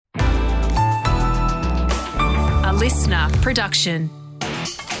listener production.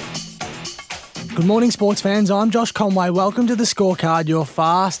 Good morning, sports fans. I'm Josh Conway. Welcome to The Scorecard, your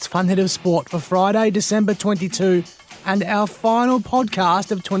fast, fun hit of sport for Friday, December 22, and our final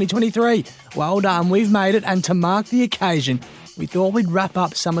podcast of 2023. Well done, we've made it, and to mark the occasion, we thought we'd wrap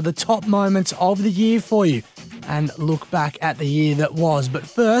up some of the top moments of the year for you and look back at the year that was. But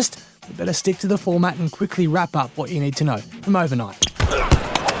first, we better stick to the format and quickly wrap up what you need to know from overnight.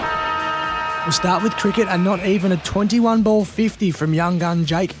 We'll start with cricket, and not even a 21-ball 50 from young gun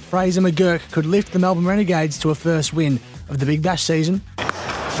Jake Fraser McGurk could lift the Melbourne Renegades to a first win of the Big Bash season.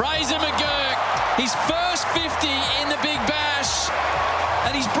 Fraser McGurk, his first 50 in the Big Bash,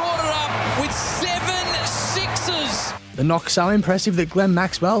 and he's brought it up with 7 sixes. The knock so impressive that Glenn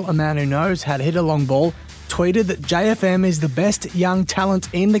Maxwell, a man who knows how to hit a long ball, tweeted that JFM is the best young talent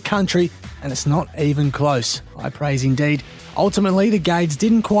in the country, and it's not even close. High praise indeed. Ultimately, the Gades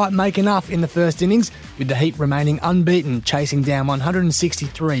didn't quite make enough in the first innings, with the Heat remaining unbeaten, chasing down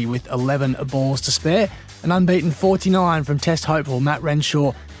 163 with 11 balls to spare, an unbeaten 49 from Test hopeful Matt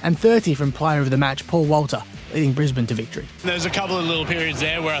Renshaw, and 30 from player of the match Paul Walter, leading Brisbane to victory. There's a couple of little periods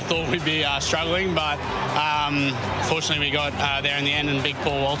there where I thought we'd be struggling, but fortunately we got there in the end, and big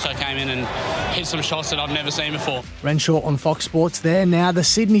Paul Walter came in and hit some shots that I've never seen before. Renshaw on Fox Sports there. Now, the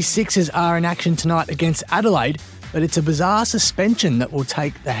Sydney Sixers are in action tonight against Adelaide, but it's a bizarre suspension that will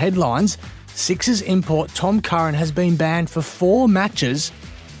take the headlines. Sixers import Tom Curran has been banned for 4 matches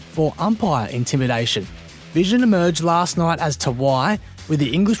for umpire intimidation. Vision emerged last night as to why, with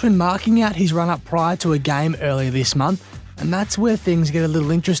the Englishman marking out his run-up prior to a game earlier this month, and that's where things get a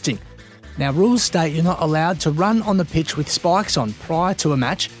little interesting. Now, rules state you're not allowed to run on the pitch with spikes on prior to a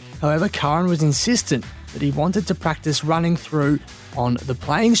match. However, Curran was insistent that he wanted to practice running through on the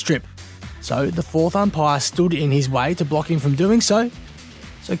playing strip. So the 4th umpire stood in his way to block him from doing so.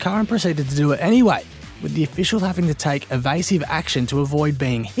 So Curran proceeded to do it anyway, with the official having to take evasive action to avoid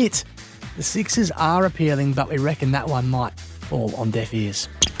being hit. The Sixers are appealing, but we reckon that one might fall on deaf ears.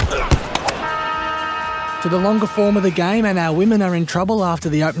 To the longer form of the game, and our women are in trouble after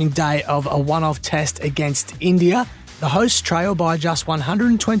the opening day of a one-off test against India. The hosts trail by just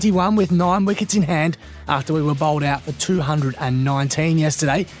 121 with 9 wickets in hand after we were bowled out for 219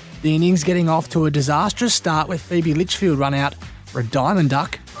 yesterday. The innings getting off to a disastrous start with Phoebe Litchfield run out for a diamond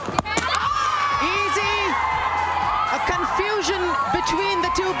duck. Easy. A confusion between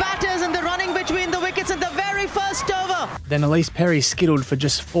the two batters and the running between the wickets at the very first over. Then Elise Perry skittled for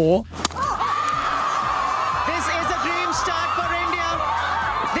just 4. This is a dream start for India.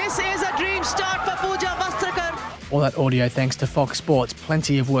 This is a dream start for Pooja Vastrakar. All that audio thanks to Fox Sports.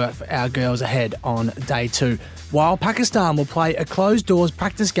 Plenty of work for our girls ahead on day 2. While Pakistan will play a closed-doors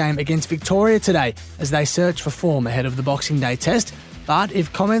practice game against Victoria today as they search for form ahead of the Boxing Day test. But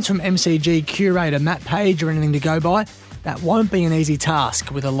if comments from MCG curator Matt Page are anything to go by, that won't be an easy task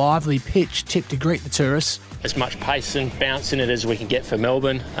with a lively pitch tipped to greet the tourists. As much pace and bounce in it as we can get for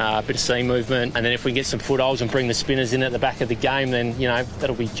Melbourne, a bit of seam movement, and then if we can get some footholds and bring the spinners in at the back of the game, then,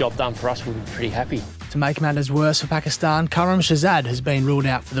 that'll be job done for us. We'll be pretty happy. To make matters worse for Pakistan, Karam Shahzad has been ruled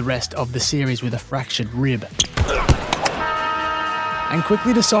out for the rest of the series with a fractured rib. And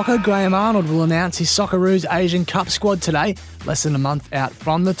quickly to soccer, Graham Arnold will announce his Socceroos Asian Cup squad today, less than a month out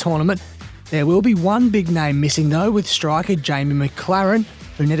from the tournament. There will be one big name missing though, with striker Jamie McLaren,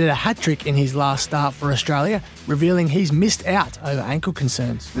 who netted a hat-trick in his last start for Australia, revealing he's missed out over ankle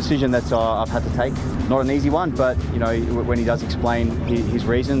concerns. Decision that I've had to take. Not an easy one, but when he does explain his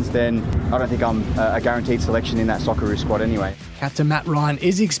reasons, then I don't think I'm a guaranteed selection in that Socceroos squad anyway. Captain Matt Ryan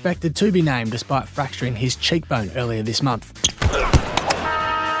is expected to be named despite fracturing his cheekbone earlier this month.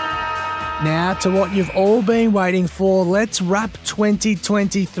 Now to what you've all been waiting for. Let's wrap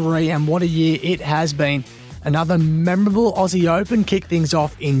 2023, and what a year it has been. Another memorable Aussie Open kicked things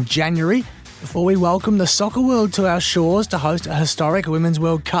off in January before we welcome the soccer world to our shores to host a historic Women's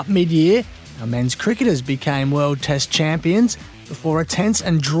World Cup mid-year. Our men's cricketers became World Test champions before a tense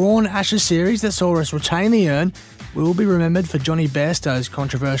and drawn Ashes series that saw us retain the urn. We will be remembered for Johnny Bairstow's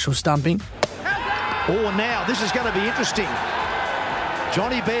controversial stumping. Oh, now this is going to be interesting.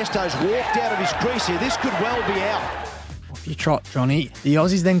 Johnny Bairstow's walked out of his crease here. This could well be out. Off you trot, Johnny. The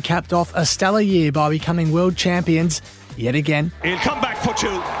Aussies then capped off a stellar year by becoming world champions yet again. He'll come back for 2.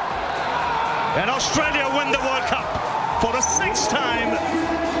 And Australia win the World Cup for the 6th time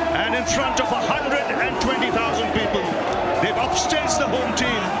and in front of 120,000 people. They've upstaged the home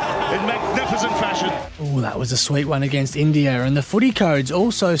team in magnificent fashion. Oh, that was a sweet one against India. And the footy codes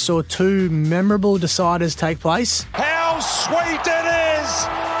also saw 2 memorable deciders take place. How sweet it is!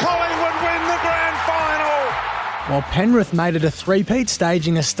 Collingwood win the grand final! while Penrith made it a three-peat,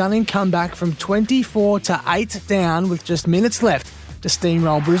 staging a stunning comeback from 24-8 down with just minutes left to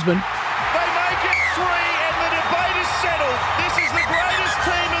steamroll Brisbane. They make it 3 and the debate is settled. This is the greatest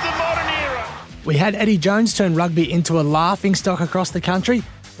team of the modern era. We had Eddie Jones turn rugby into a laughingstock across the country,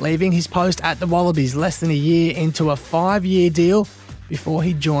 leaving his post at the Wallabies less than a year into a 5-year deal before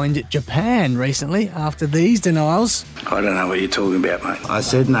he joined Japan recently after these denials. I don't know what you're talking about, mate. I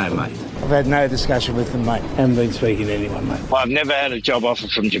said no, mate. I've had no discussion with them, mate. Haven't been speaking to anyone, mate. Well, I've never had a job offer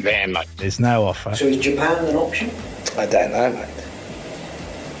from Japan, mate. There's no offer. So is Japan an option? I don't know, mate.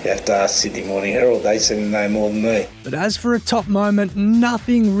 You have to ask Sydney Morning Herald. They seem to know more than me. But as for a top moment,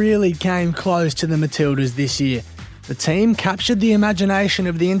 nothing really came close to the Matildas this year. The team captured the imagination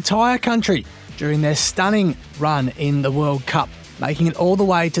of the entire country during their stunning run in the World Cup, making it all the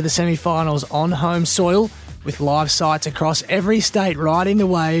way to the semi-finals on home soil, with live sites across every state riding the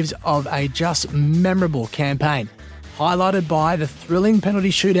waves of a just memorable campaign, highlighted by the thrilling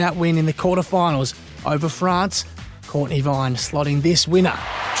penalty shootout win in the quarterfinals over France, Courtney Vine slotting this winner.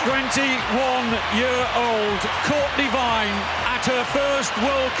 21-year-old Courtney Vine at her first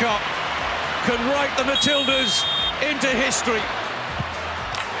World Cup can write the Matildas into history.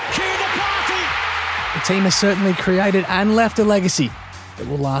 Cue the party! The team has certainly created and left a legacy that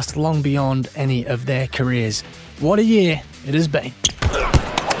will last long beyond any of their careers. What a year it has been.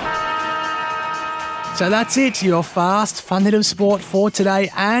 So that's it, your fast, fun hit of sport for today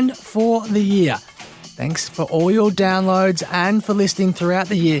and for the year. Thanks for all your downloads and for listening throughout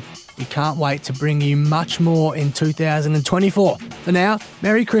the year. We can't wait to bring you much more in 2024. For now,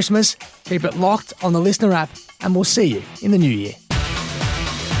 Merry Christmas, keep it locked on the Listener app, and we'll see you in the new year.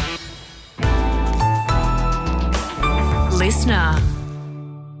 Listener.